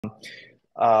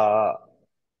Uh,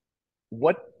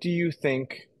 what do you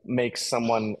think makes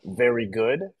someone very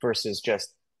good versus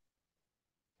just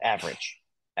average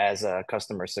as a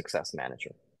customer success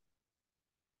manager?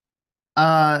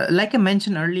 Like I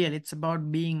mentioned earlier, it's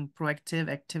about being proactive,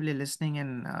 actively listening,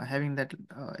 and having that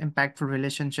impactful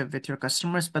relationship with your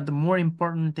customers. But the more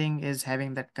important thing is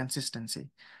having that consistency.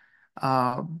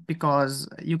 Because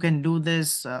you can do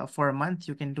this for a month,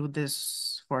 you can do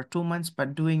this for 2 months,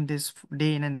 but doing this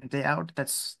day in and day out,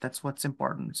 that's what's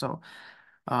important. So,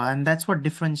 and that's what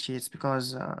differentiates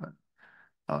because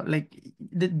like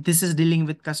this is dealing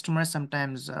with customers.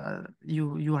 Sometimes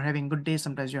you are having good days,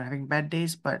 sometimes you're having bad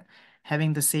days, but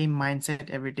having the same mindset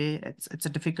every day, it's a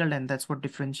difficult, and that's what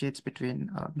differentiates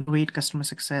between a great customer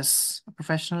success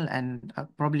professional and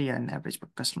probably an average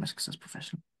customer success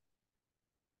professional.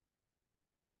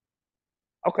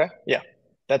 Okay, yeah,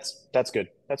 that's good.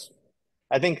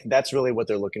 I think that's really what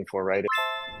they're looking for, right?